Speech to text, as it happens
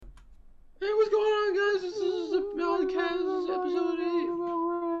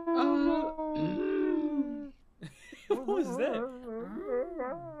What was that?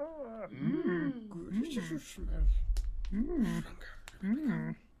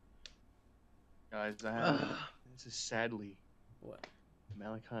 Guys, I have this is sadly What?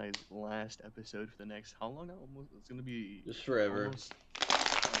 Malachi's last episode for the next how long now? Almost it's gonna be Just forever. almost.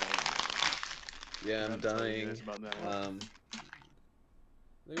 Yeah, I'm I have to tell you dying. guys about that.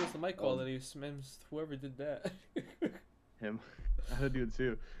 There goes the mic quality. Smims, whoever did that. Him. I had to do it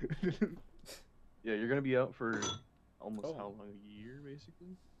too. Yeah, you're gonna be out for almost how long? A year,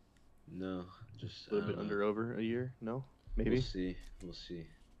 basically. No, just A little bit under over a year. No, maybe. We'll see. We'll see.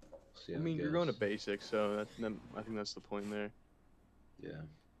 I mean, you're going to basics, so I think that's the point there. Yeah. I'm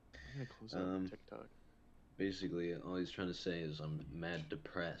gonna close out TikTok. Basically, all he's trying to say is I'm mad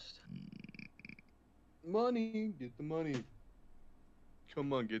depressed. Money, get the money.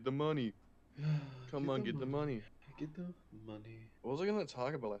 Come on, get the money. Come on, get the money. Get the money. What was I gonna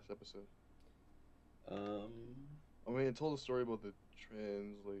talk about last episode? I mean, I told a story about the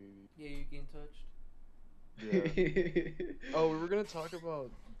trans lady. Yeah, you getting touched. Yeah. Oh, we were gonna talk about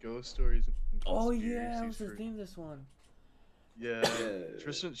ghost stories. And Oh yeah, I was the theme this one. Yeah.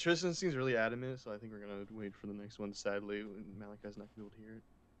 Tristan seems really adamant, so I think we're gonna wait for the next one. Sadly, Malachi's not gonna be able to hear it.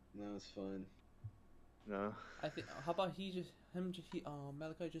 No, it's fine. No. I think. How about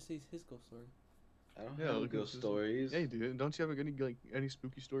Malachi just says his ghost story. I don't have ghost stories. Yeah, you do. Don't you have any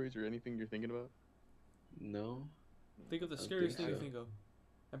spooky stories or anything you're thinking about? No. Think of the scariest thing you think of,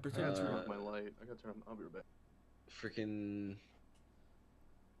 and I pretend gotta it's turn real. off my light. I'll be right back. Freaking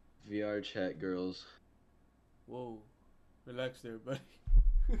VR chat girls. Whoa, relax there, buddy.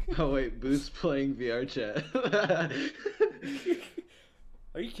 Oh wait, Boo's playing VR chat.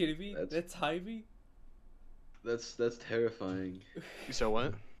 Are you kidding me? That's Hy-Vee? That's terrifying. You said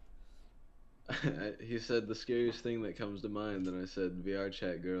what? He said the scariest thing that comes to mind, and I said VR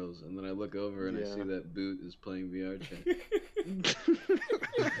chat girls, and then I look over and I see that Boot is playing VR chat.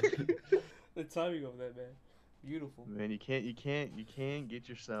 The timing of that, man. Beautiful. Man, you can't get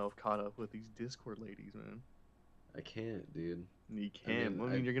yourself caught up with these Discord ladies, man. I can't, dude. You can't. I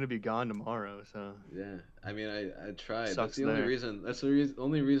mean, you're gonna be gone tomorrow, so. Yeah, I mean, I tried. Sucks That's the only reason. That's the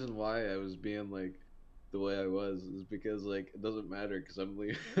only reason why I was being like the way I was is because like it doesn't matter because I'm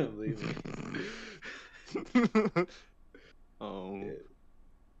leaving. I'm leaving. Oh. Yeah.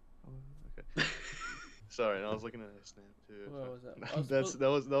 Okay. Sorry, I was looking at a snap too. What was that?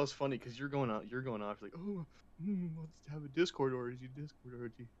 That was funny because you're going off. You're like, oh, let's have a Discord orgy.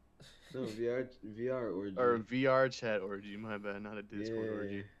 No, VR orgy. Or a VR chat orgy. My bad, not a Discord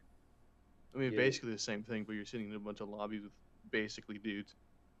orgy. I mean, basically the same thing, but you're sitting in a bunch of lobbies with basically dudes.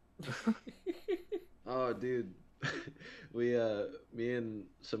 Oh, dude. Me and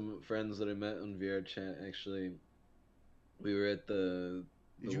some friends that I met on VR chat, actually, we were at the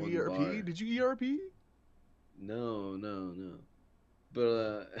Did you one ERP? bar. Did you ERP? No.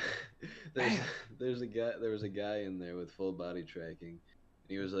 But there was a guy in there with full body tracking.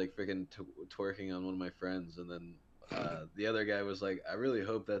 He was like freaking twerking on one of my friends, and then the other guy was like, "I really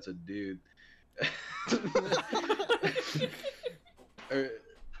hope that's a dude." Or,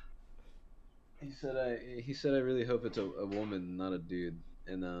 he said I really hope it's a woman, not a dude.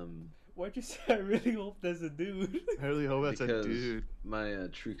 And Why'd you say I really hope that's a dude? I really hope that's a dude. My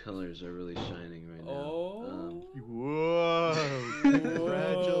true colors are really shining right now. Oh. Whoa!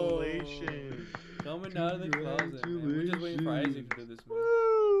 Congratulations. Coming out of the closet, man. We're just waiting for Isaac to do this, man.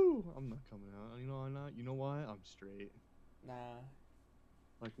 Woo! I'm not coming out. You know I'm not. You know why? I'm straight. Nah.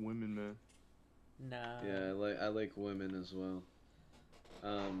 Like women, man. Nah. Yeah, I like women as well.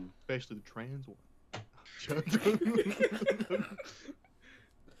 Especially the trans one.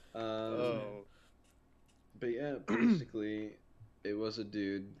 But yeah, basically, it was a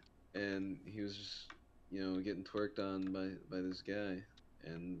dude, and he was just, getting twerked on by this guy,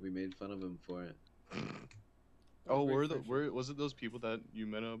 and we made fun of him for it. Oh, was it those people that you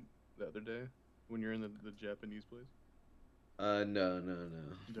met up the other day when you're in the Japanese place? No.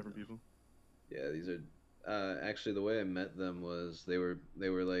 Different people. Yeah, these are actually the way I met them was they were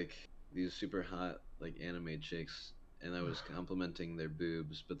like these super hot like anime chicks, and I was complimenting their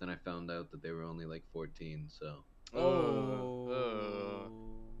boobs, but then I found out that they were only like 14, so.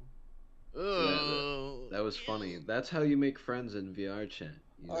 That was funny. That's how you make friends in VR chat.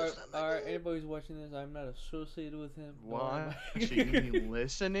 Alright, anybody's watching this, I'm not associated with him. Why? Actually,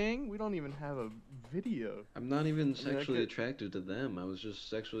 listening? We don't even have a video. I'm not even sexually attracted to them. I was just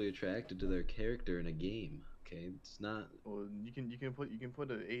sexually attracted to their character in a game. Okay, it's not. Well, you can put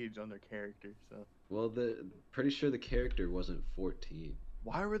an age on their character. So. Well, pretty sure the character wasn't 14.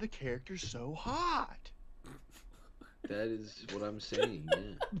 Why were the characters so hot? That is what I'm saying.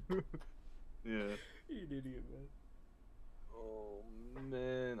 Yeah. Yeah. You're an idiot, man. Oh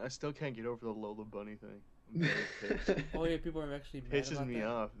man, I still can't get over the Lola Bunny thing. I'm very pissed. Oh yeah, people are actually mad Pisses about me that.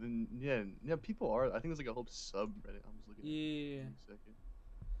 off. Then yeah, people are. I think it's like a whole subreddit. I was looking at it. Yeah. Give me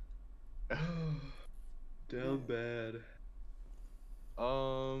a second. Down bad.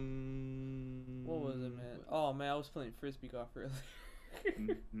 What was it, man? Oh man, I was playing frisbee golf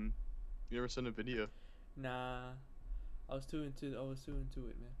earlier. You ever send a video? Nah, I was too into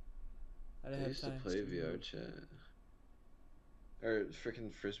it, man. I I didn't have used to time. play VR chat. Or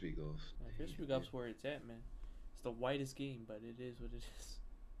freaking frisbee golf. Man, frisbee golf's where it's at, man. It's the whitest game, but it is what it is.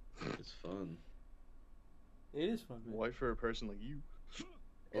 It's fun. It is fun, man. White for a person like you.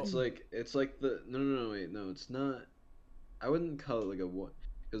 It's like the no wait no it's not. I wouldn't call it like a what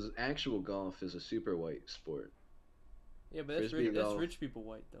because actual golf is a super white sport. Yeah, but that's rich people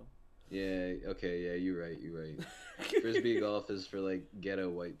white though. Yeah. Okay. Yeah. You're right. Frisbee golf is for like ghetto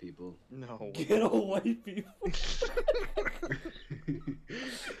white people. No. Ghetto white people.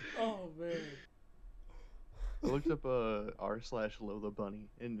 Oh man. I looked up r/Lola Bunny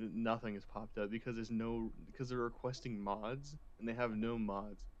and nothing has popped up because they're requesting mods and they have no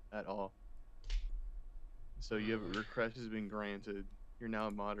mods at all. So you have request has been granted. You're now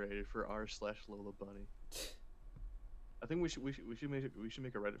moderated for r/Lola Bunny. I think we should make a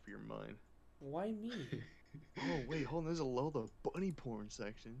Reddit for your mind. Why me? Oh wait, hold on. There's a Lola Bunny porn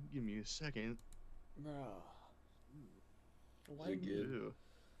section. Give me a second. Bro. Why Is it me? good?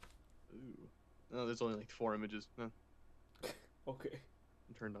 Ooh. No, there's only like 4 images. No, Okay.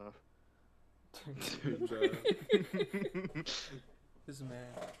 I'm turned off. This man.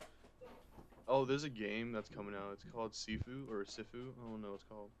 Oh, there's a game that's coming out. It's called Sifu or Sifu. I don't know what it's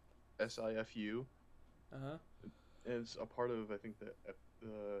called. SIFU. Uh-huh. And it's a part of I think the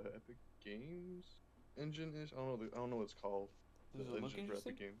Epic Games engine is. I don't know what it's called. Does The it look engine for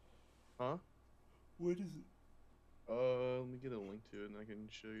interesting? Epic Game. Huh? What is it? Let me get a link to it and I can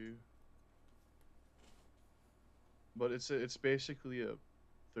show you. But it's basically a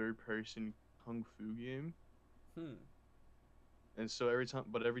third-person kung fu game. And so every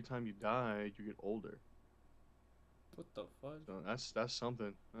time you die, you get older. What the fuck? So that's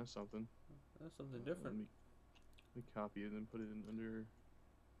something. That's something. That's something different. Let me copy it and put it in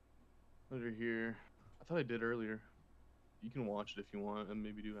under here. I thought I did earlier. You can watch it if you want, and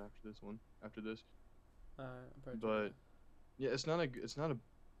maybe do after this. I'm probably But yeah, it's not a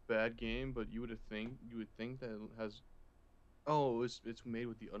bad game, but you would think that it has. Oh, it's made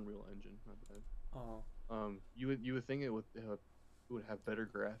with the Unreal Engine. Not bad. Oh. You would think it would have better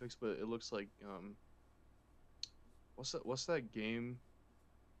graphics, but it looks like what's that game?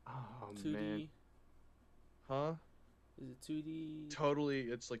 Oh 2D? man. Huh? Is it 2D? Totally,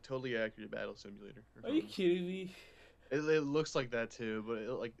 it's like totally accurate battle simulator. Or Are you something. kidding me? It looks like that too, but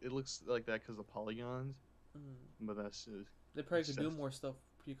it looks like that because of polygons. But that's They probably could do more stuff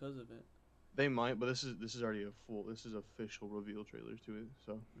because of it. They might, but this is already this is official reveal trailers to it.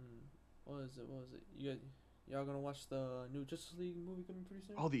 So. What is it? Y'all gonna watch the new Justice League movie coming pretty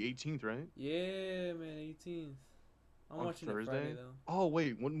soon? Oh, the 18th, right? Yeah, man, 18th. I'm On watching Thursday? it Friday though. Oh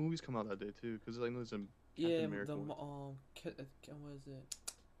wait, what movies come out that day too? Because I know there's some. Yeah, America what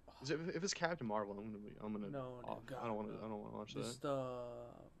is it? If it's Captain Marvel, I'm gonna. No, off. I don't want to watch that. Just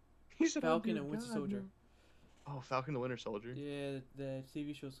He said, Falcon and Winter Soldier. Oh, Falcon the Winter Soldier. Yeah, the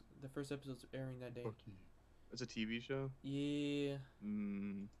TV show's the first episode's airing that day. It's a TV show. Yeah.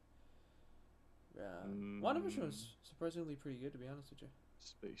 WandaVision was Mm. surprisingly pretty good, to be honest with you.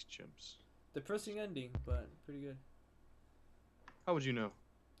 Space chimps. Depressing ending, but pretty good. How would you know?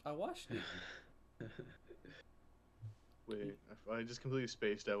 I watched it. Wait, I just completely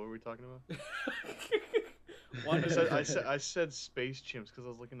spaced out. What were we talking about? WandaVision. I said space chimps because I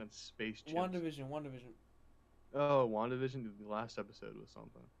was looking at space chimps. WandaVision. Oh, WandaVision. The last episode was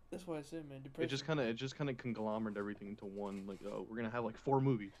something. That's what I said, man. Depression. It just kind of conglomerated everything into one. Like, oh, we're gonna have like 4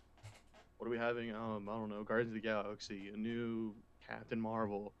 movies. What are we having? I don't know. Guardians of the Galaxy, a new Captain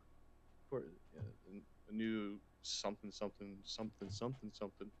Marvel, a new something.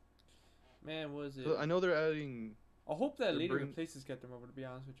 Man, was it? So I know they're adding. I hope that lady replaces Captain Marvel, to be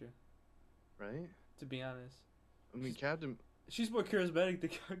honest with you. Right? To be honest. I mean, Captain. She's more charismatic than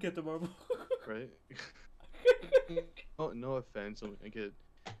Captain Marvel. Right? Oh, no offense. I get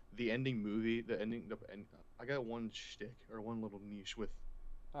the ending movie. I got one shtick or one little niche with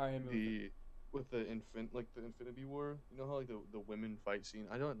the Infinity War. You know how like the women fight scene.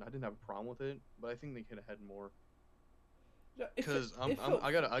 I didn't have a problem with it, but I think they could have had more. Because I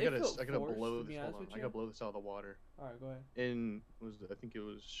gotta blow this. Hold on, I gotta blow this out of the water. All right, go ahead. I think it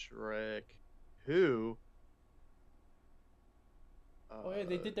was Shrek, who. Oh yeah,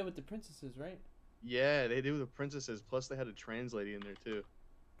 they did that with the princesses, right? Yeah, they do the princesses. Plus, they had a trans lady in there too.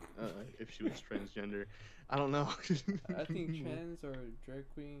 If she was transgender, I don't know. I think trans or drag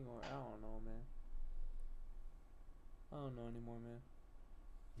queen or I don't know, man. I don't know anymore, man.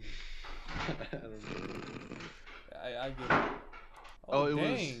 I don't know. I get it. Oh, Oh, it was-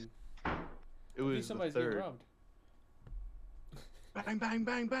 dang. It I think was the somebody's getting third. robbed. Bang bang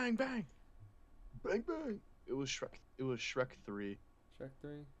bang bang bang, bang bang. It was Shrek. It was Shrek 3. Shrek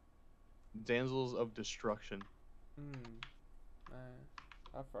 3. Damsels of Destruction.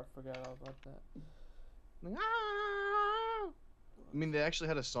 I forgot all about that. I mean, they actually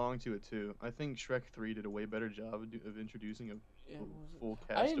had a song to it too. I think Shrek 3 did a way better job of introducing a Yeah, what was it? full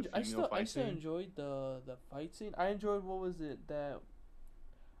cast of female I fight still scene. enjoyed the fight scene. I enjoyed what was it that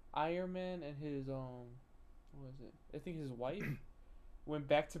Iron Man and his what was it? I think his wife went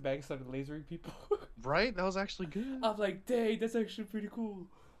back to back and started lasering people. Right? That was actually good. I was like, dang, that's actually pretty cool.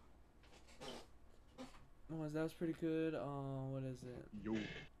 That was pretty good. What is it? Yo,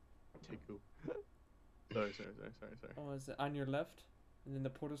 Tico. Sorry. Oh, is it On Your Left? And then the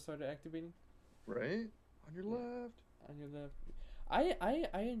portal started activating. Right? On your left. On Your Left.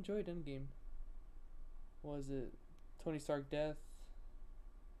 I enjoyed Endgame. What was it? Tony Stark death?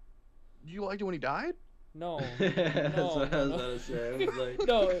 You liked it when he died? No. That's No, what I no, was no. about to say. I was like,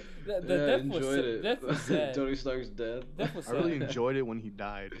 No, the yeah, I death was enjoyed it. death was sad. Tony Stark's death. Death was I really sad. enjoyed it when he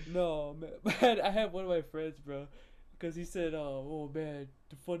died. No, man, I had one of my friends, bro, because he said, "Oh man,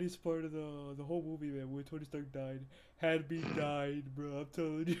 the funniest part of the whole movie, man, when Tony Stark died, had me died, bro. I'm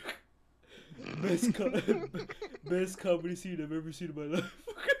telling you, best comedy scene I've ever seen in my life."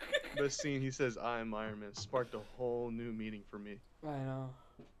 Best scene, he says, "I'm Iron Man," sparked a whole new meaning for me. I know.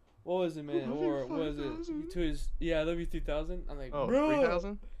 What was it, man? I love Or you, what was it? 5,000. To his, I love you 3000. I'm like, Oh, bro,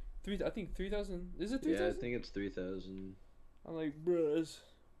 3,000? I think 3000. Is it Yeah, I 3000? think it's 3,000. I'm like, bro,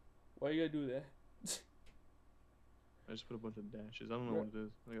 why you gotta do that? I just put a bunch of dashes. I don't know what it is.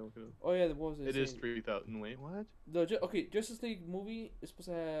 I gotta look it up. Oh yeah, what was it? It is saying? 3,000. Wait, what? Okay, Justice League movie is supposed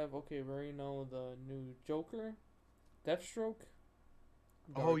to have, okay, we already know the new Joker, Deathstroke.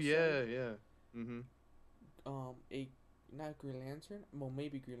 Oh, Darkseid, yeah. Mm-hmm. a not Green Lantern. Well,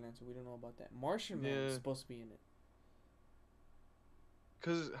 maybe Green Lantern. We don't know about that. Martian Man Yeah. is supposed to be in it.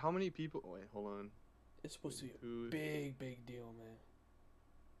 Because how many people... Wait, hold on. It's supposed to be Who, a big deal, man.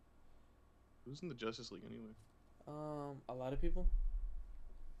 who's in the Justice League anyway? A lot of people.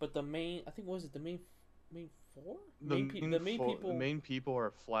 But the main, I think, what was it the main four? The main people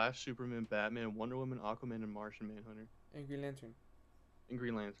are Flash, Superman, Batman, Wonder Woman, Aquaman, and Martian Manhunter. And Green Lantern. And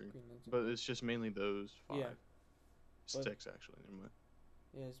Green Lantern. Green Lantern. But it's just mainly those 5. Yeah. But- 6, actually. Never mind.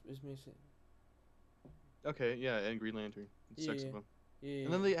 Yeah, it's missing. Okay, yeah, and Green Lantern. It's 6 Yeah. of them. Yeah.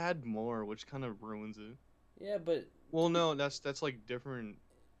 And then they add more, which kind of ruins it. Yeah, but Well, no, that's like different.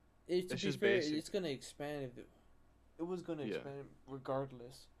 to It's be just fair, basic. it's gonna expand. If it was gonna Yeah. expand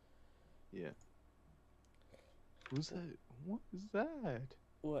regardless. Yeah. Who's that? What is that?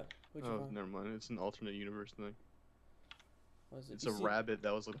 What? What you Oh, found? never mind. It's an alternate universe thing. What is it? It's You a see- rabbit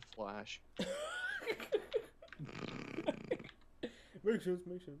that was like a Flash. Makes sense.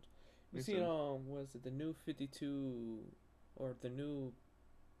 You Makes see, sense. what is it? The new 52 or the new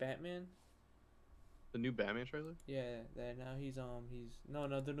Batman? The new Batman trailer? Yeah, that now he's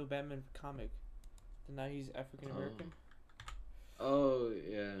the new Batman comic. And now he's African American. Oh,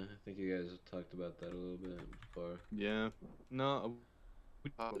 yeah. I think you guys have talked about that a little bit before. Yeah. No.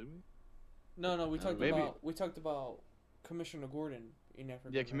 Did we? No, we talked Maybe- about Commissioner Gordon in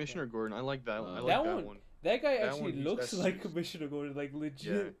African. Yeah, Commissioner Gordon. I like that. I like That that one- one. That guy that actually one, looks that's- like Commissioner Gordon, like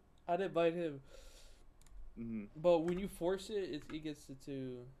legit. I didn't bite him. Hmm. But when you force it, it gets it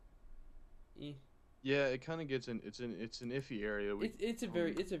to. Yeah, it kind of gets in. It's an iffy area. It's a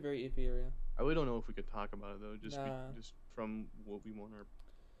very iffy area. I really don't know if we could talk about it though. Just Nah. just from what we want our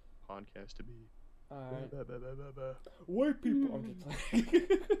podcast to be. Alright. Bah, bah, bah, bah, bah. White people. I'm just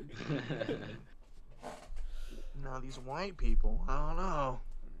playing. No, these white people. I don't know.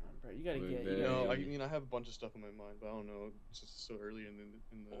 Bro, you gotta We're get. very- You No, gotta I get mean I have a bunch of stuff in my mind, but I don't know. It's just so early in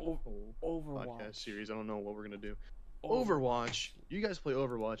the O- whole Overwatch. podcast series. I don't know what we're gonna do. Over- Overwatch. You guys play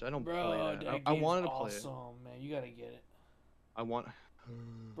Overwatch. I don't Bro, play that. that I game's wanted to play it. awesome, man. You gotta get it. I want.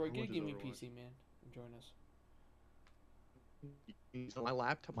 Bro, How get a much is gaming Overwatch? PC, man. And join us. My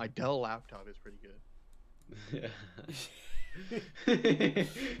laptop, my Dell laptop is pretty good.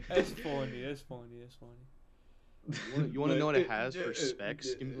 That's funny. That's funny. You want to know what it has for specs?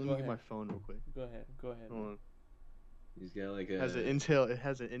 Let me Go get my ahead. phone real quick. Go ahead. Hold on. He's got like It has an a. Intel. It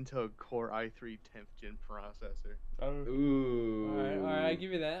has an Intel Core i3 10th gen processor. Oh. Ooh. All right, I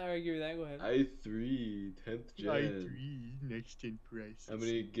give you that. All right, give you that. Go ahead. i3 10th gen. i3 next gen processor. How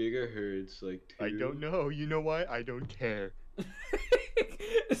many gigahertz? Like 2? I don't know. You know why? I don't care.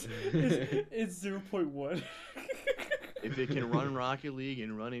 It's 0.1. If it can run Rocket League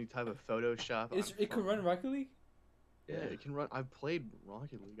and run any type of Photoshop, It can run Rocket League. Yeah, it can run. I've played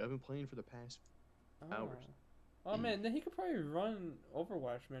Rocket League. I've been playing for the past hours. Oh man, then he could probably run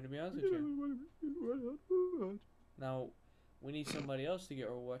Overwatch, man. To be honest with you. Now, we need somebody else to get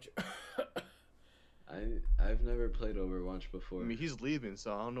Overwatch. I've never played Overwatch before. I mean, he's leaving,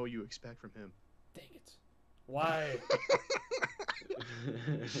 so I don't know what you expect from him. Dang it! Why?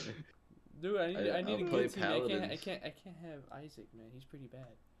 Dude, I need I'll a play good team. I Paladins. can't have Isaac, man. He's pretty bad.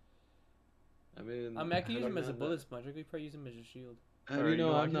 I mean, I can use him as a not bullet sponge. I could probably use him as a shield. You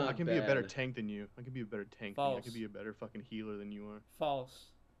know, I'm I not can bad. be a better tank than you. I can be a better tank than you. I False. can be a better fucking healer than you are. False.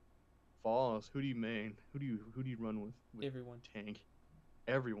 False. Who do you main? Who do you run with Everyone. tank?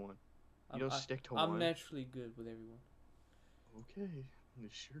 Everyone. You don't stick to I'm one. naturally good with everyone. Okay.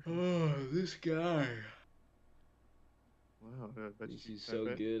 Sure. Oh, this guy. Wow. I bet He's so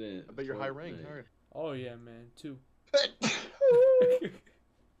good at. I bet you're high ranked. All right. Oh yeah, man. 2.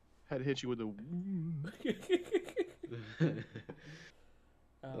 Had to hit you with a.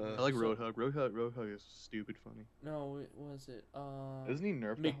 I like Roadhog. Roadhog is stupid funny. No, it was it. Isn't he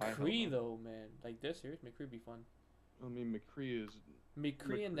nerfed to high McCree health? though, man. Like dead serious, McCree be fun. I mean, McCree is.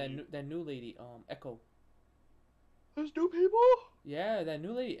 McCree and that new lady, Echo. There's new people. Yeah, that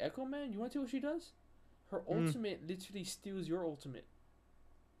new lady, Echo, man. You want to see what she does? Her ultimate literally steals your ultimate.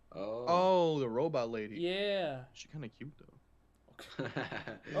 Oh, the robot lady. Yeah. She kind of cute though.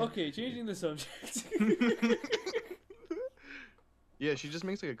 Okay, changing the subject. Yeah, she just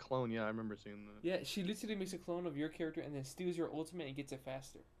makes like a clone. Yeah, I remember seeing that. Yeah, she literally makes a clone of your character and then steals your ultimate and gets it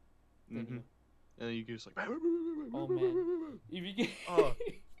faster. Than you. And then you can just like. Oh man. If you get. Oh.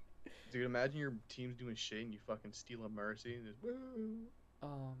 Dude, imagine your team's doing shit and you fucking steal a Mercy and just.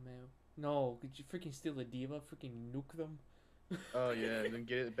 Oh man. No, could you freaking steal a diva? Freaking nuke them? Oh yeah, and then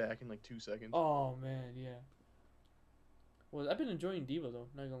get it back in like 2 seconds. Oh man, yeah. Well, I've been enjoying Diva though.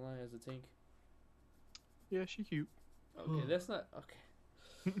 Not gonna lie, as a tank. Yeah, she cute. Okay, that's not okay.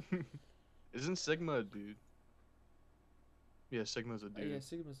 Isn't Sigma a dude? Yeah, Sigma's a dude. Yeah,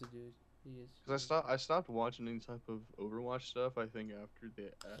 Sigma's a dude. He is. Cause I stopped watching any type of Overwatch stuff. I think after they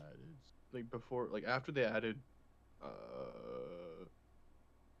added,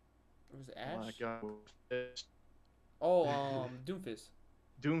 Was it oh my Ash? God, Oh, Doomfist.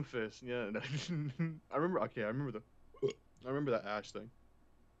 Doomfist. Yeah, I remember. Okay, I remember that Ash thing.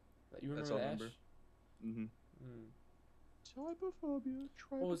 You remember That's all the I Ash? remember. Mhm. Mm. Typophobia.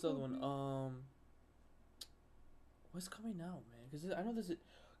 What was the other one? What's coming out, man? Because I know there's a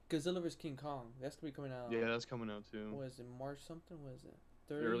Godzilla vs King Kong. That's gonna be coming out. Yeah, that's coming out too. What is it? March something? What is it?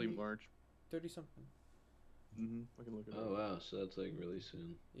 30, Early March. 30 something. I can look it up. Oh wow, so that's like really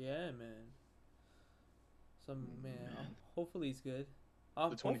soon. Yeah, man. Some man. Man. Hopefully it's good. The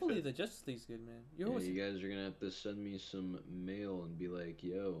Hopefully 25th. the Justice League's good, man. Yeah, you guys are gonna have to send me some mail and be like,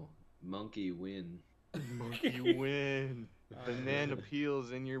 "Yo, monkey win." Monkey win. Oh, Banana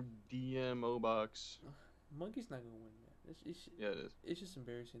peels in your DMO box. Monkey's not gonna win, man. Yeah, it is. It's just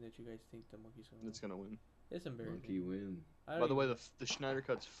embarrassing that you guys think the monkey's gonna win. It's gonna win. It's embarrassing. Monkey win. By the way, the Schneider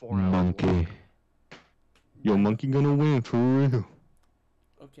Cut's 4 hours. Monkey. Yo, Yeah. monkey gonna win for real.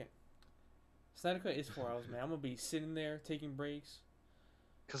 Okay. Snyder Cut is 4 hours, man. I'm gonna be sitting there taking breaks.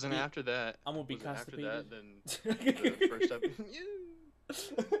 Cause then Yeah. after that, I'm gonna be was it after constipated. that, then the first episode.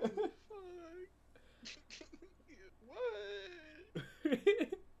 What?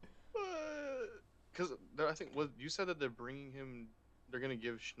 Because I think you said that they're bringing him. They're gonna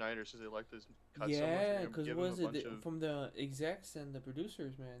give Schneider since they like this cut so much. Yeah, they're gonna because give was him a it bunch of- from the execs and the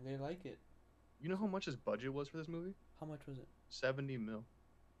producers, man? They like it. You know how much his budget was for this movie? How much was it? 70 mil.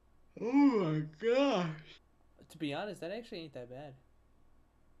 Oh my gosh. To be honest, that actually ain't that bad.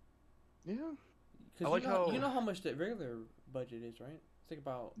 Yeah. Cause I like you know how- how much the regular budget is, right? It's like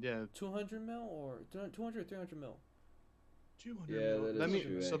about Yeah. 200 mil or 200 300 mil. 200 Yeah, mil. that is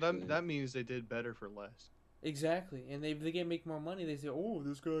true, so actually. that means they did better for less. Exactly, and they can make more money. They say, "Oh,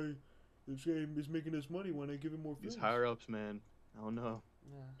 this guy is making us money when I give him more films." These higher ups, man. I don't know.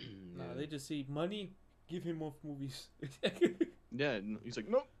 Nah, nah, they just see money, give him more movies. Yeah, he's like,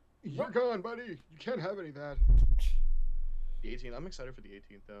 nope, you're gone, buddy. You can't have any of that. The 18th. I'm excited for the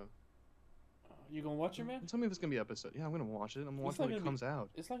 18th though. You gonna watch it, man? Tell me if it's gonna be episode. Yeah, I'm gonna watch it. I'm gonna watch It's it not when it gonna be- comes out.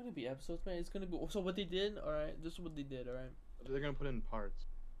 It's not gonna be episodes, man. It's gonna be. So what they did, all right. This is what they did, all right. They're gonna put it in parts.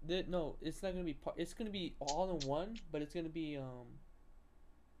 No, it's not gonna be part. It's gonna be all in one, but it's gonna be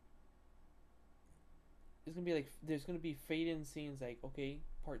It's gonna be like there's gonna be fade in scenes like okay,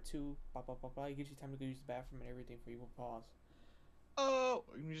 part two, blah blah blah blah. It gives you time to go use the bathroom and everything for you to pause. Oh,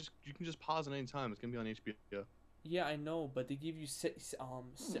 you can just pause at any time. It's gonna be on HBO. Yeah, I know, but they give you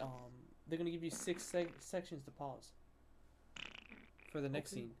they're gonna give you sections to pause for the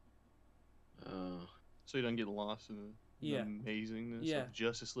next Okay. scene. So you don't get lost in the Yeah. amazingness Yeah. of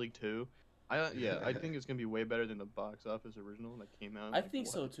Justice League 2. I think it's gonna be way better than the box office original that came out. I think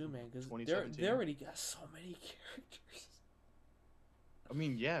so too, man, because they 2017? already got so many characters. I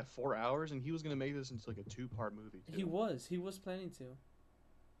mean, yeah, 4 hours, and he was gonna make this into like a 2-part movie. Too. He was planning to.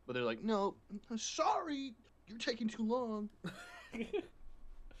 But they're like, no, sorry, you're taking too long.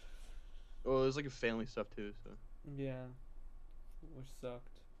 Well, there's like a family stuff too, so Yeah, which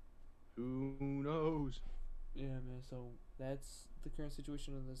sucked. who knows? Yeah, man. So that's the current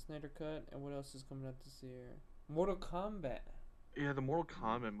situation of the Snyder Cut, and what else is coming out this year? Mortal Kombat. Yeah, the Mortal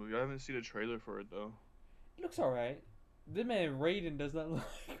Kombat movie. I haven't seen a trailer for it though. It looks alright. The man Raiden does not look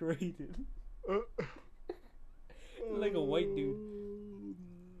like Raiden. Like a white dude.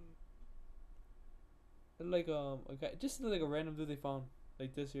 Like a guy, just like a random dude they found.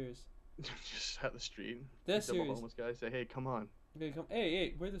 Like this year's. Just at the street. That's Pick up a serious. homeless guy. Say, hey, come on. They come.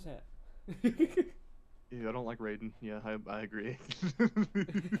 Hey, wear this hat. Yeah, I don't like Raiden. Yeah, I agree.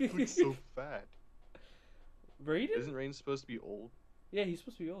 He looks so fat. Raiden? Isn't Raiden supposed to be old? Yeah, he's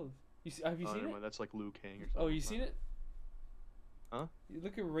supposed to be old. Have you Oh, seen never it? mind. That's like Liu Kang or something. Oh, you seen it? Huh? You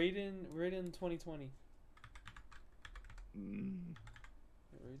look at Raiden 2020. Mm.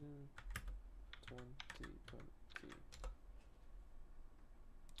 Raiden 2020.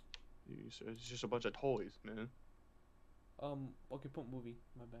 It's just a bunch of toys, man. Okay, put movie.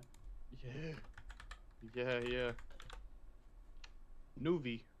 My bad. Yeah.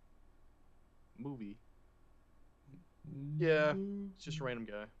 Movie. Yeah, it's just a random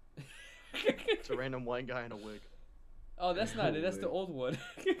guy. It's a random white guy in a wig. Oh, that's not it. That's the old one.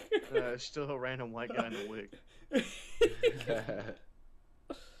 It's still a random white guy in a wig.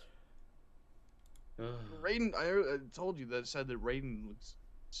 Raiden, I told you that said that Raiden looks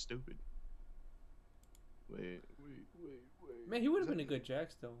stupid. Wait. Man, he would have Is been a that- good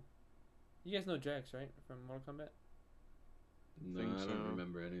Jax though. You guys know Jax, right? From Mortal Kombat. No, Think I don't so.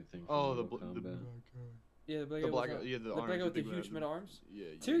 remember anything. From Oh, the Mortal Kombat. Yeah, the black the guy black with guy, yeah, the the arms, black guy with the big huge red- metal arms. Yeah.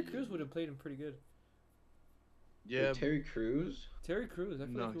 Terry Crews would have played him pretty good. Yeah. Wait, Terry Crews? Terry Crews, I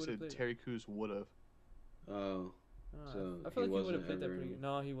feel No, like he he would have said played. Terry Crews would have. Oh, So I feel he like he would have wasn't played that ever pretty in- good.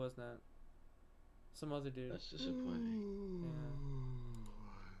 No, he was not. Some other dude. that's disappointing.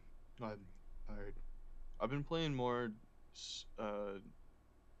 I'm tired. I've been playing more the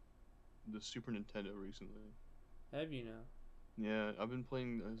Super Nintendo recently. Have you now? Yeah, I've been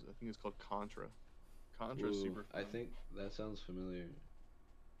playing. I think it's called Contra. Contra's Ooh, super fun. I think that sounds familiar.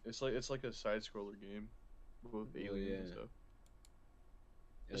 It's like a side scroller game with aliens and yeah. stuff.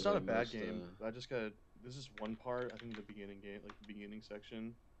 Yeah, It's not a like bad most, game. I just got this is one part. I think the beginning game, like the beginning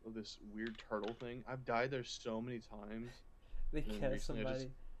section of this weird turtle thing. I've died there so many times. They And cast recently I somebody.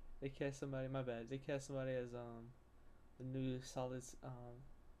 just- They cast somebody. My bad. They cast somebody as the new solid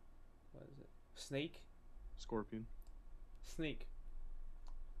what is it? Snake. Scorpion. Snake.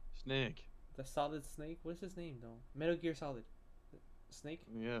 Snake. The Solid Snake. What's his name though? Metal Gear Solid. Snake.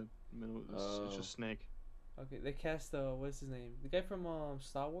 Yeah, it's just Snake. Okay, they cast what's his name? The guy from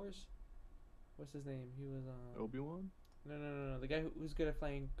Star Wars. What's his name? He was Obi-Wan. No. The guy who's good at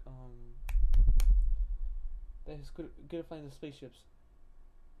flying That is good at flying the spaceships.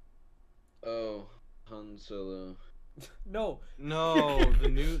 Oh, Han Solo. No. No,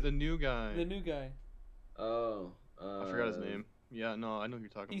 the new guy. The new guy. Oh, I forgot his name. Yeah, no, I know who you're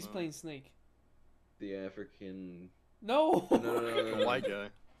talking He's about. playing Snake. The African. No. No. The white guy.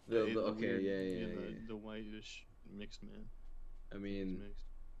 The okay, weird- yeah. The whitish mixed man. I He's mean, mixed.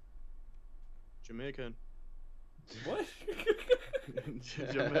 Jamaican. What?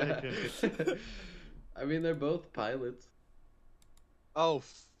 Jamaican. I mean, they're both pilots. Oh,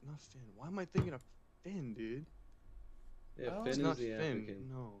 not Finn. Why am I thinking of Finn, dude? Yeah, Oh. Finn It's is not the Finn. African.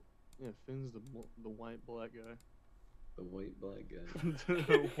 No. Yeah, Finn's the white black guy. The white black guy.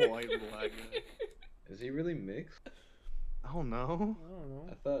 The white black guy. Is he really mixed? I don't know. I don't know.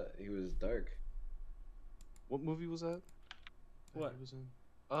 I thought he was dark. What movie was that? What? He was in?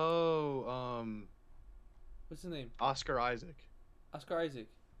 Oh, What's his name? Oscar Isaac. Oscar Isaac.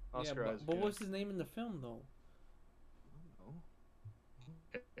 Oscar yeah, Isaac. but yeah. what's his name in the film though?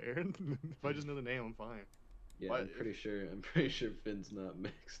 I don't know. If I just know the name, I'm fine. Yeah, Why- I'm pretty sure Finn's not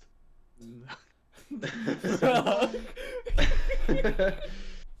mixed.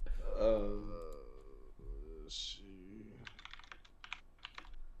 Let's see.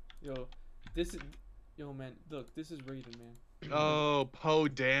 Yo, this is. Yo, man, look, this is rated, man. Oh, Poe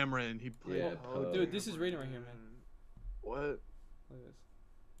Dameron. He played Yeah, Poe. Poe. Dude, this is rated right here, man. What? Look at this.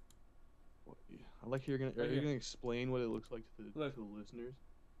 What? I like you're gonna. Right Are you here. gonna explain what it looks like to Look. the listeners?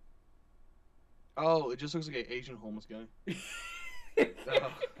 Oh, it just looks like an Asian homeless guy.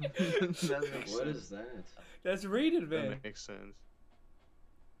 That makes What sense. is that? That's rated, man. That makes sense.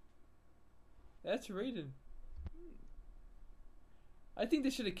 That's rated. I think they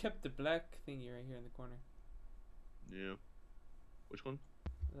should have kept the black thingy right here in the corner. Yeah. Which one?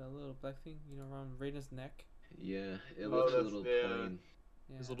 The little black thing, you know, around Raiden's neck. Yeah, it Oh, looks a that's- little yeah. plain.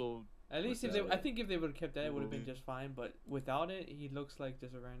 Yeah. His little. At least if without they, I it. think if they would have kept that, it would have been Movie. just fine. But without it, he looks like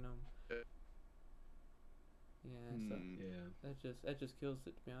just a random. Yeah, so Yeah. that just kills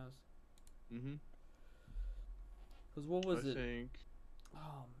it, to be honest. Mm-hmm. Cause what was I it? think.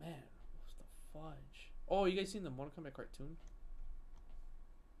 Oh man, what's the fudge? Oh, you guys seen the Mortal Kombat cartoon?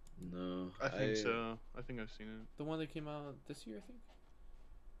 No. I think so. I think I've seen it. The one that came out this year, I think.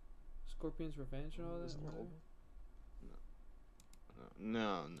 Scorpion's Revenge and all that. Isn't it whatever. old?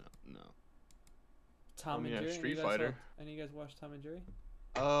 No. Tom and yeah, Jerry. Street Any of you guys Fighter. Any of you guys watched Tom and Jerry?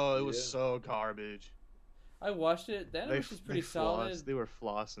 Oh, it was Yeah. so garbage. I watched it. That animation is pretty solid. They were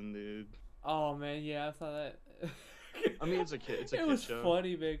flossing, dude. Oh man, yeah, I saw that. I mean, it's a kid. It's a it kid was show.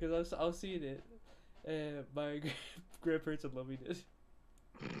 funny, man, because I was seeing it, and my grandparents are loving it.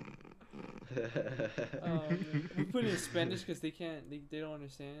 Man. We put it in Spanish because they don't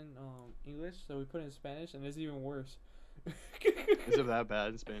understand English, so we put it in Spanish, and it's even worse. Is it that bad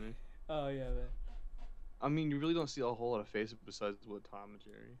in Spanish? Oh yeah, man. I mean, you really don't see a whole lot of faces besides what Tom and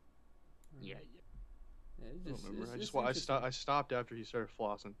Jerry. Yeah, I it's don't just, remember. it's I just just I stopped. I interesting. stopped after he started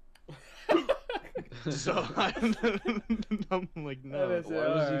flossing. So I'm like, no. That's it, Why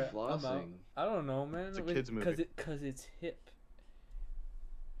was he alright, I'm out. flossing? I don't know, man. It's a kids movie. Cause it's hip.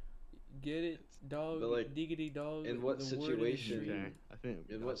 Get it, dog? But, like, Diggity dog. in what the word of the situation- street. Okay, I think.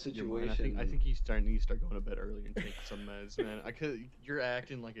 In what you're right. I situation- think he's starting. Need to start going to bed earlier and take some meds, man. I could. You're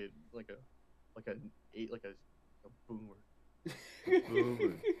acting like a boomer.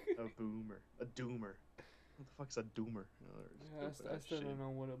 Boomer. A boomer. A doomer. What the fuck's a doomer? Oh, Yeah, stupid I ass still shit. don't know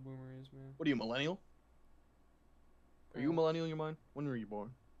what a boomer is, man. What are you, millennial? Are you a millennial in your mind? When were you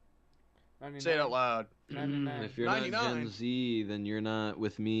born? 99. Say it out loud. 99. If you're 99. not Gen Z, then you're not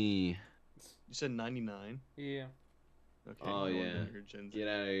with me. You said 99. Yeah. Okay. Oh, no wonder yeah. You're Gen Z. Get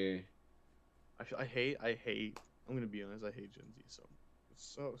out of here. I hate. I'm gonna be honest. I hate Gen Z. So it's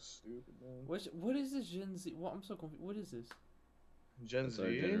so stupid, man. What is this Gen Z? Well, I'm so confused. What is this? Gen It's Z.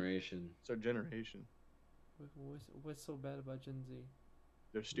 our generation. It's our generation. What's so bad about Gen Z?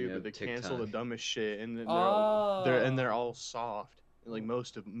 They're stupid. have They cancel the TikTok. dumbest shit, and then Oh. they're all soft. And, like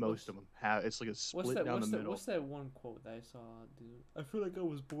most of them have. It's like a split down the middle. What's that one quote that I saw, dude? I feel like I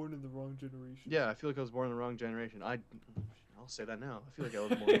was born in the wrong generation. Yeah, I feel like I was born in the wrong generation. I'll say that now. I feel like I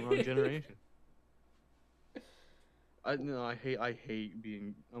was born in the wrong generation. I hate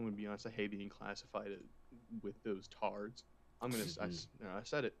being. I'm gonna be honest. I hate being classified with those tards. I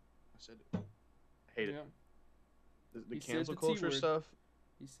said it. I hate it. Yeah. The He said cancel the T culture word. stuff.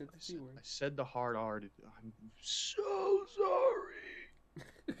 He said the T word. I said the hard R. I'm so sorry.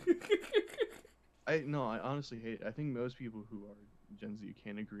 I honestly hate it. I think most people who are Gen Z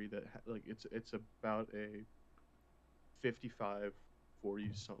can agree that like it's about a 55, 40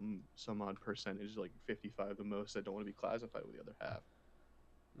 some odd percentage, like 55 the most, that don't want to be classified with the other half.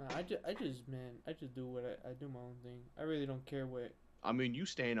 No, I just do what I do my own thing. I really don't care what. I mean, you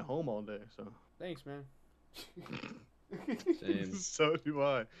staying at home all day, so. Thanks, man. Same. So do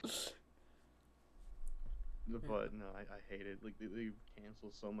I. But no, I hate it. Like they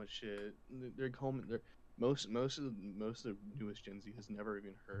cancel so much shit. They're home. They're most of the newest Gen Z has never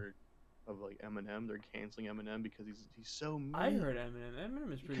even heard of like Eminem. They're canceling Eminem because he's so mean. I heard Eminem.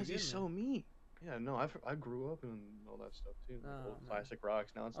 Eminem is pretty because good. he's so mean. Yeah, no, I grew up in all that stuff too. Like Oh, old man. classic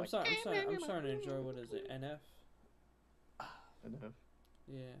rocks. Now it's I'm like sorry. I'm starting to enjoy. What is it? NF. enough.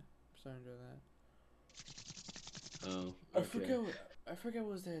 Yeah, I'm starting to enjoy that. Oh, I okay. forget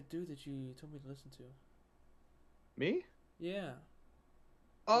what was that dude that you told me to listen to. Me? Yeah.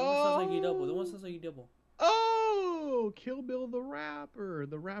 The one that sounds like E-Double. The one that sounds like E-Double. Oh, Kill Bill the rapper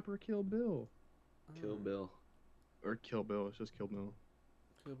Kill Bill, Kill Bill. or Kill Bill. It's just Kill Bill.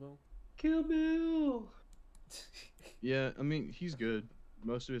 Kill Bill. Kill Bill. Yeah, I mean he's good.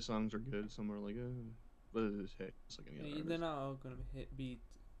 Most of his songs are good. Some are like, but it's like any other They're artist. not all gonna beat.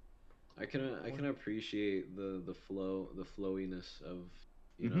 I can appreciate the flowiness of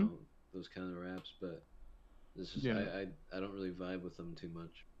you Mhm. know those kind of raps, but this is Yeah. I don't really vibe with them too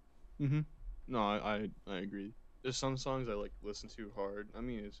much. Mhm. No, I agree. There's some songs I like listen to hard. I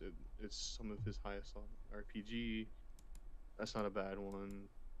mean, it's some of his highest songs. RPG, that's not a bad one.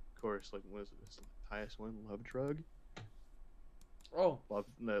 Of course, like what is it? It's the highest one, Love Drug. Oh,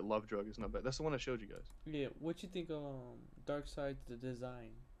 Love Drug is not bad. That's the one I showed you guys. yeah. What you think of Dark Side the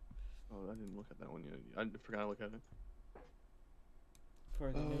design Oh, I didn't look at that one yet. I forgot to look at it. for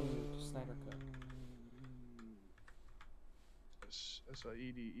the new Snyder Cut?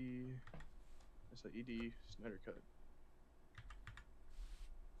 SIEDE Snyder Cut.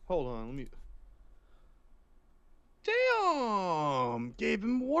 Hold on, let me. Damn! Gave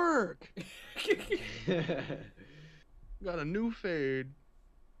him work! Got a new fade.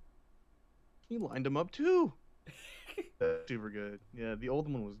 He lined him up too. Super good. Yeah, the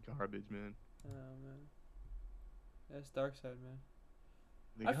old one was garbage, man. Oh man, that's Dark Side, man.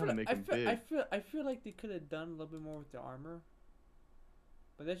 They gotta make him big. I feel like they could have done a little bit more with the armor.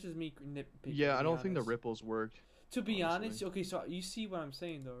 But that's just me nitpicking. Yeah, I don't think the ripples worked. To be honestly. honest, okay, so you see what I'm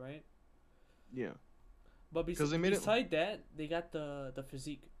saying though, right? Yeah. But Because they made beside that, they got the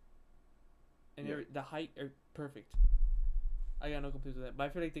physique. And Yeah. the height are perfect. I got no complaints with that. But I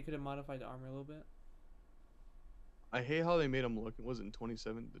feel like they could have modified the armor a little bit. I hate how they made him look. Was it in the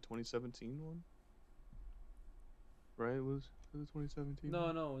 2017 one? Right? It was the 2017? No.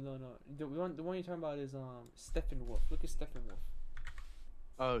 The one you're talking about is Steppenwolf. Look at Steppenwolf.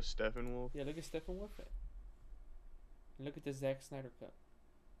 Oh, Steppenwolf? Yeah, look at Steppenwolf. And look at the Zack Snyder cut.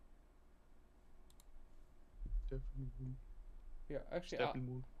 Steppenwolf. Yeah, actually,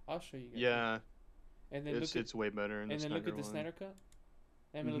 Steppenwolf. I'll show you guys. Yeah, And then it's way better in the and then Snyder look at the one. Snyder cut.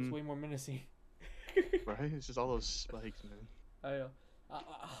 And it looks Mhm. way more menacing. Right? It's just all those spikes, man. I know.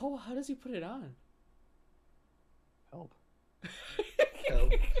 How does he put it on? Help.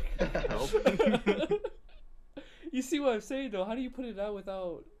 Help. Help. You see what I'm saying though? How do you put it on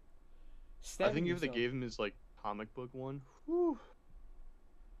without I stabbing think if they yourself? gave him his, like, comic book one, whew,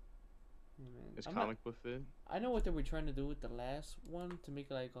 Yeah, man. his I'm not- comic book fit. I know what they were trying to do with the last one to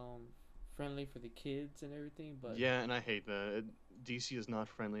make it like friendly for the kids and everything, but Yeah, and I hate that. DC is not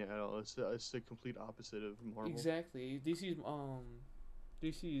friendly at all. It's the complete opposite of Marvel. exactly. DC's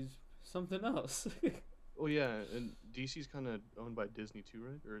something else. Oh yeah, and DC's kind of owned by Disney too,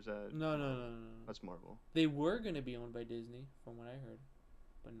 right? Or is that No. That's Marvel. They were gonna be owned by Disney, from what I heard,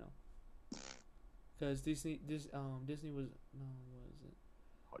 but no. Because Disney was it? Oh, They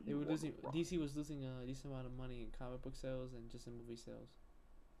you were wanna losing. rock. DC was losing a decent amount of money in comic book sales and just in movie sales.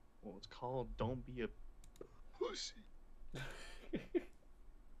 Well, it's called "Don't Be a Pussy."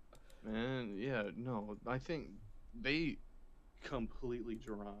 Man, yeah, no, I think they completely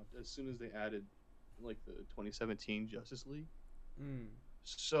dropped as soon as they added like the 2017 Justice League. Mm.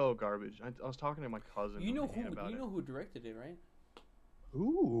 So garbage. I was talking to my cousin. You know today who? about You it. know who directed it, right?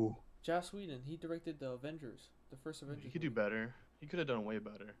 Ooh, Joss Whedon. He directed the Avengers, the first Avengers. he could do movie. better. He could have done way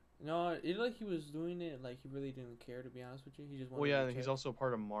better. No, it looked like he was doing it like he really didn't care. To be honest with you, he just wanted. Well, yeah, to and he's check. also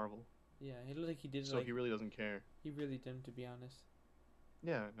part of Marvel, Yeah, it looked like he did. so like, he really doesn't care. he really didn't, to be honest.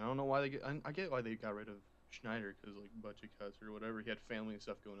 Yeah, I don't know why they get. I get why they got rid of Schneider because like budget cuts or whatever. He had family and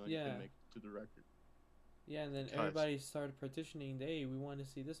stuff going on. He Yeah. couldn't make it to the record. Yeah, and then Cuts. everybody started petitioning. Hey, we want to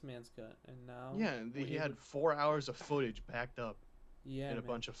see this man's cut, and now. Yeah, and we're he had able- 4 hours of footage backed up Yeah, in a man.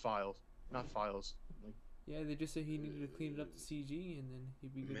 bunch of files. Not files. Like Yeah, they just said he needed to clean it up to CG, and then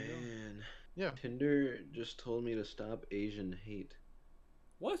he'd be good to go. Man, yeah. Tinder just told me to stop Asian hate.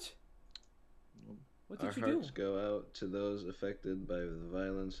 What? What Our did you hearts do? go out to those affected by the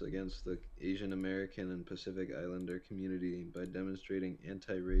violence against the Asian American and Pacific Islander community. By demonstrating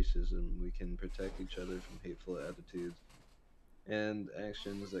anti-racism, we can protect each other from hateful attitudes and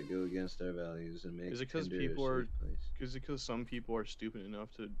actions that go against our values and make Is it 'cause Tinder people a are- safe place. Because some people are stupid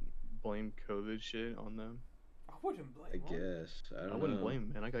enough to blame COVID shit on them. I wouldn't blame I guess. I don't I wouldn't know. blame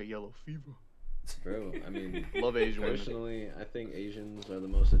him, man. I got yellow fever. Bro, I mean, Love Asian women. personally, I think Asians are the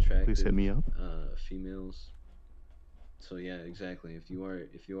most attractive Please hit me up. females. So yeah, exactly. If you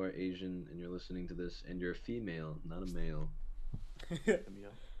are Asian and you're listening to this and you're a female, not a male, Hit me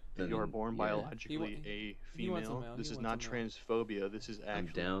up. then If you are born yeah, biologically He wa- a he wants a female, male, this he is wants not a male. transphobia. This is I'm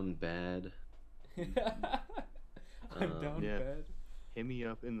actually. down bad. I'm down yeah. bad. Hit me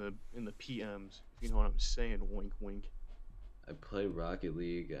up in the PMs. If you know what I'm saying. Wink, wink. I play Rocket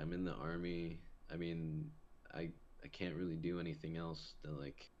League. I'm in the army. I mean, I can't really do anything else to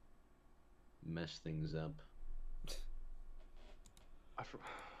like mess things up.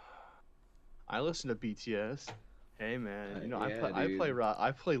 I listen to BTS. Hey man, you know yeah,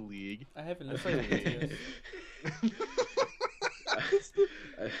 I play League. I haven't I listened to play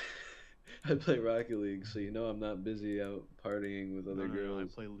BTS. I I play Rocket League, so you know I'm not busy out partying with other No, I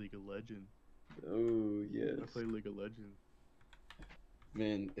girls. play League of Legends. Oh yes. I play League of Legends.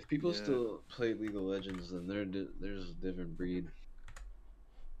 Man, if people Yeah. still play League of Legends, then there's a different breed.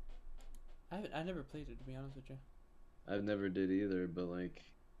 I never played it, to be honest with you. I've never did either, but like,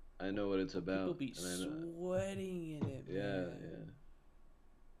 I know what it's People about. be and I know, sweating in it, yeah, man. yeah.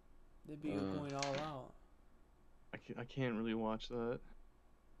 They be going all out. I can't really watch that.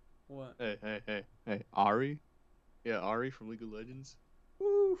 What? Hey, Ari? Yeah, Ari from League of Legends.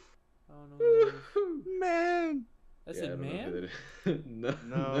 Woof! I don't know who that is. Man! That's Yeah, I a don't know man? who that is. No,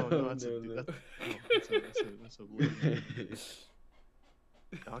 No, that's a no. that's a lady.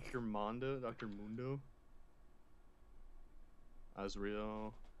 Dr. Mundo,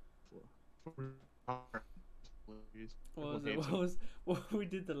 Azrael. What was it? What we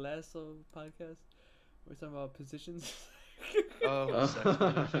did the last podcast? We were talking about positions. Oh, sex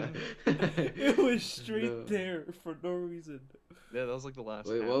position. It was straight No. there for no reason. Yeah, that was like the last.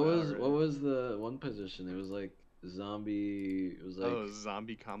 Wait, half what was hour, what was the one position? It was like zombie. It was like Oh,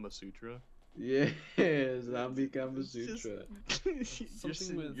 zombie Kama Sutra. yeah, zombie Kama It's just- Sutra.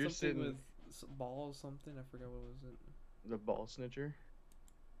 you're sitting with balls. Something I forgot what was it. the ball snitcher.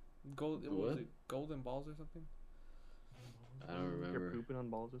 What was What? it? Golden balls or something? I don't remember. You're pooping on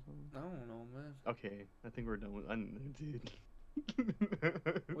balls or something. I don't know, man. Okay, I think we're done with. Dude.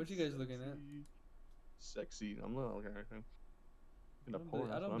 What you guys looking at? Sexy. I'm not looking at anything. I Looking at don't, porn. I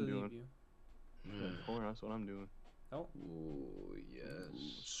That's don't what I'm believe doing. you. Looking at porn. That's what I'm doing. Oh, Oh yes.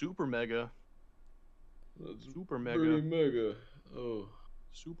 Super mega. That's Super pretty mega. mega. Oh.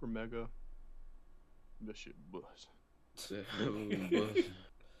 Super mega. This shit bust. Definitely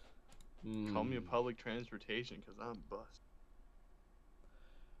busting. Call me a public transportation because I'm bust.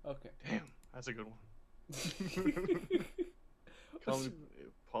 okay. Damn, that's a good one.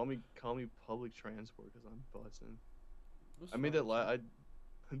 Call me public transport because I'm busting. I made that I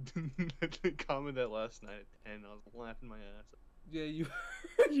comment that last night at 10. I was laughing my ass off. Yeah, you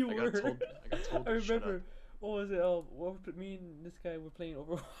you I were. got told I to shut remember. up. What was it? Me and this guy were playing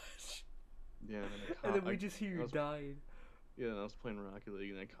Overwatch, Yeah, and then we just hear you was- died. Yeah, and I was playing Rocket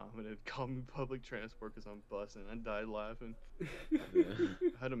League and I commented, "Call me public transport because I'm busting." I died laughing. I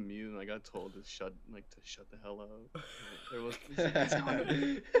had to mute and I got told to shut the hell up. There was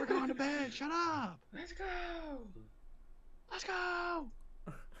we're going to bed. Shut up. Let's go. Let's go.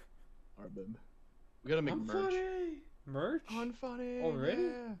 Alright, babe. We gotta make I'm merch. funny. Merch? Unfunny. Already?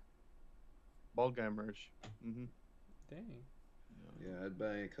 Yeah. Bald guy merch. Mhm. Dang. Yeah, I'd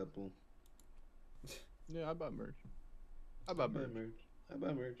buy a couple. Yeah, I buy merch. I buy merch. I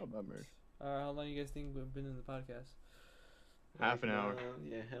buy merch. I buy merch. How long you guys think we've been in the podcast? Half an hour.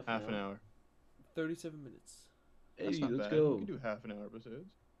 Yeah, Half an hour. 37 minutes. Hey, That's not let's bad. go. We can do half an hour episodes.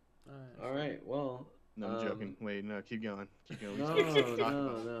 Alright. All right. Well. No, I'm joking. Wait, no, keep going. Keep going.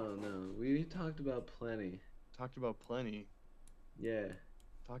 No, no. We talked about plenty. Talked about plenty. Yeah.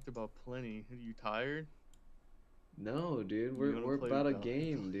 Talked about plenty. Are you tired? No, dude. You wanna We're play about a Valorant?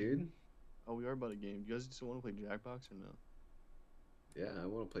 game, dude. Oh, we are about a game. You guys still want to play Jackbox or no? Yeah, I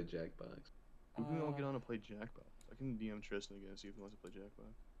want to play Jackbox. Who can we all get on to play Jackbox? I can DM Tristan again, see if he wants to play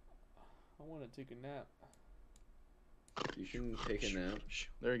Jackbox. I want to take a nap. You can take a nap.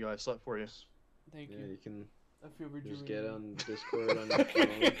 There you go. I slept for you. Thank Yeah, you. you can I feel rejuvenated. just get on Discord on your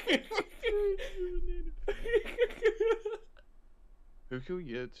phone. Who can we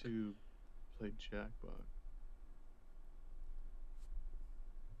get to play Jackbox?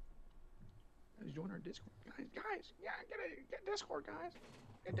 Guys, join our Discord. Guys, yeah, get Discord, guys.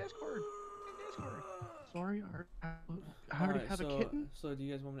 Get Discord. Get Discord. Sorry, I already Alright, have a kitten. So do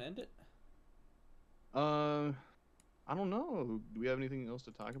you guys want me to end it? I don't know. Do we have anything else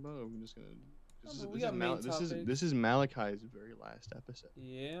to talk about? Or are we just gonna? We got main topics. This is Malachi's very last episode.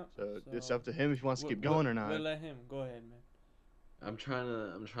 Yeah. So it's up to him if he wants to keep we'll- going or not. We'll let him. Go ahead, man. I'm trying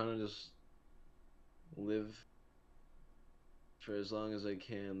to just live for as long as I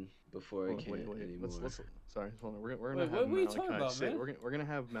can before I Hold on, can't anymore. Let's sorry, hold on. We're gonna Wait, have what are you Malachi talking about, say. man? We're gonna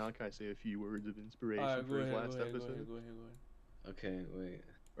have Malachi say a few words of inspiration Alright, for his last episode, Go ahead. Okay, wait.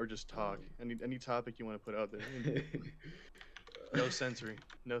 or just talk. Any topic you want to put out there. No sensory.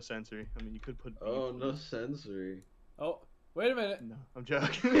 No sensory. I mean, you could put. Oh, beep. no sensory. Oh, wait a minute. No, I'm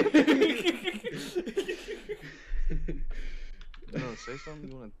joking. No, say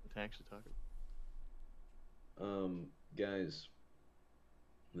something you want to actually talk about. Guys,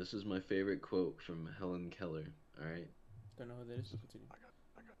 this is my favorite quote from Helen Keller. All right, Don't know who that is. So continue. I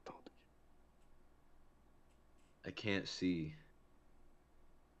got told to I can't see.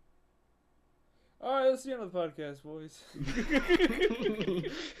 All right, let's see you on the podcast, boys.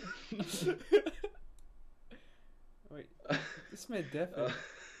 Wait, this man deaf.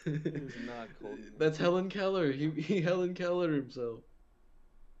 It is not cold. That's Helen Keller. He Helen Keller himself.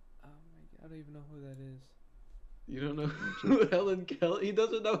 Oh my god, I don't even know who that is. You don't know who Helen Keller? He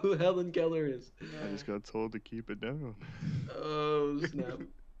doesn't know who Helen Keller is. No. I just got told to keep it down. Oh snap!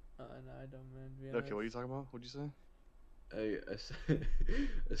 No, I don't, man. To be Okay, honest. what are you talking about? What'd you say? I said,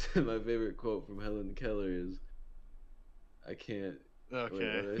 I said my favorite quote from Helen Keller is, "I can't." Okay.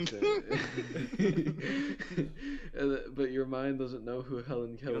 Wait, what did I say? But your mind doesn't know who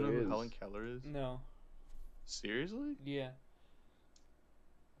Helen You Keller don't know is. who Helen Keller is? No. Seriously? Yeah.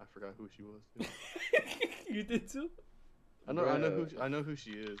 I forgot who she was. Too. You did too? I know who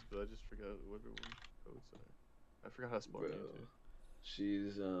she is, but I just forgot what her quotes are. I forgot how to spell her name too.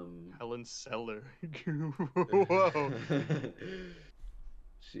 She's Helen Seller. Whoa.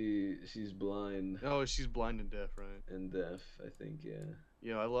 She's blind Oh, she's blind and deaf, right? and deaf, I think, yeah.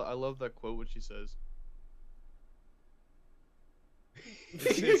 Yeah, I love that quote. What she says.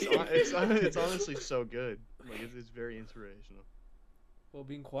 It's honestly so good. Like it's very inspirational. Well,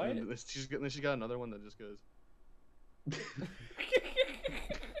 being quiet. And then she's got another one that just goes.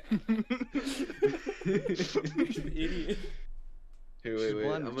 Idiot. Here, She's wait.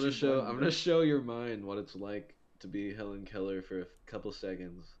 blind, I'm she's blind and gonna deaf. show your mind what it's like to be Helen Keller for a couple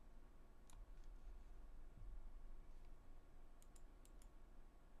seconds.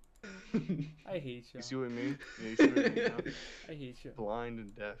 I hate you. You see what I mean? Yeah, you see what I mean now? I hate you. Blind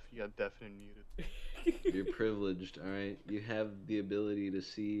and deaf. You got deaf and muted. You're privileged, alright? You have the ability to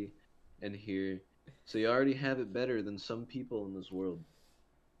see and hear. So you already have it better than some people in this world.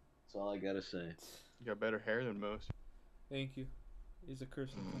 That's all I gotta say. You got better hair than most. Thank you. It's a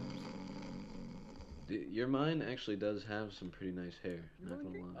curse sometimes. Your mind actually does have some pretty nice hair. Not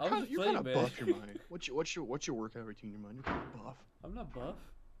gonna lie. I was You're playing, kind of man. buff, your mind. What's your workout routine? Your mind. You're kind of buff. I'm not buff.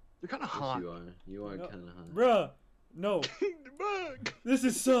 You're kind of Yes, hot. you are. You are No. kind of hot. Bruh! No. Bug. This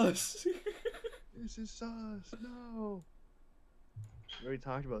is sus. This is sus. No. We already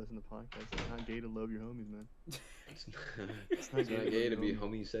talked about this in the podcast. It's not gay to love your homies, man. It's It's not not gay to be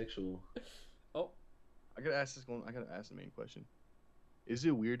homosexual. I gotta ask the main question. Is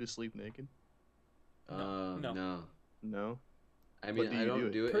it weird to sleep naked? No. No. No. I mean, do I you don't do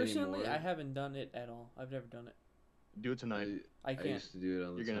it? do it Personally, anymore. I haven't done it at all. I've never done it. Do it tonight. I I can't. used to do it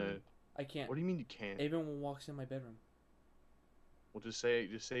all the You're time. gonna. I can't. What do you mean you can't? Everyone walks in my bedroom. Well, just say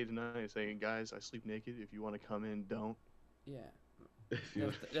tonight. Say, guys, I sleep naked. If you want to come in, don't. Yeah. If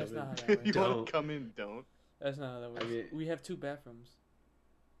you That's wanna not come how in, that If you works. want don't. to come in, don't. That's not how that works. mean- We have 2 bathrooms.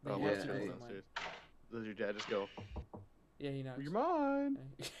 They Oh, have yeah, to go I- in mine. downstairs. Does your dad just go? Yeah, he knocks. You're mine.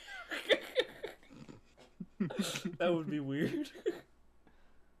 That would be weird.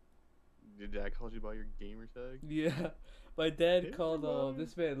 Your dad calls you by your gamer tag. Yeah. My dad Yeah, called mine.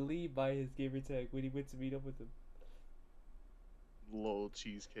 this man Lee by his gamer tag when he went to meet up with him. Lol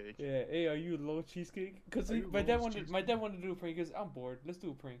cheesecake. Yeah, hey, are you low cheesecake? Because Are you my low dad wanted cheesecake? my dad wanted to do a prank. He goes, I'm bored. Let's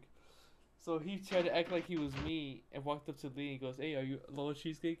do a prank. So he tried to act like he was me and walked up to Lee and goes, hey, are you low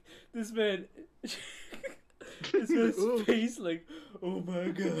cheesecake? This man, this man's face like, oh my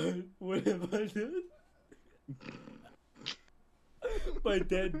god, what have I done? My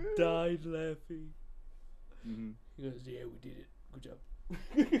dad died laughing. Mm-hmm. He goes, yeah, we did it. Good job.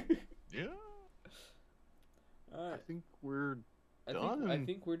 Yeah. I Alright. think we're I done.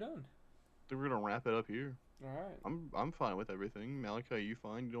 think we're done. we're gonna wrap it up here. Alright. I'm fine with everything. Malachi, you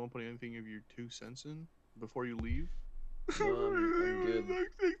fine? You don't want to put anything of your 2 cents in before you leave? No, I'm good.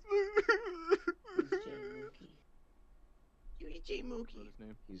 What's his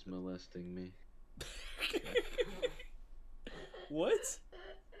name? He's molesting me. What?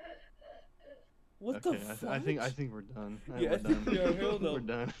 What Okay, the fuck? I think we're done. Yeah, we're I think done. we are. Hell no. We're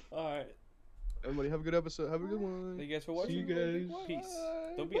done. Alright. Everybody have a good episode. Have a good one. Thank you guys for See watching. you guys. Peace.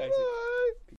 Don't be Isaac.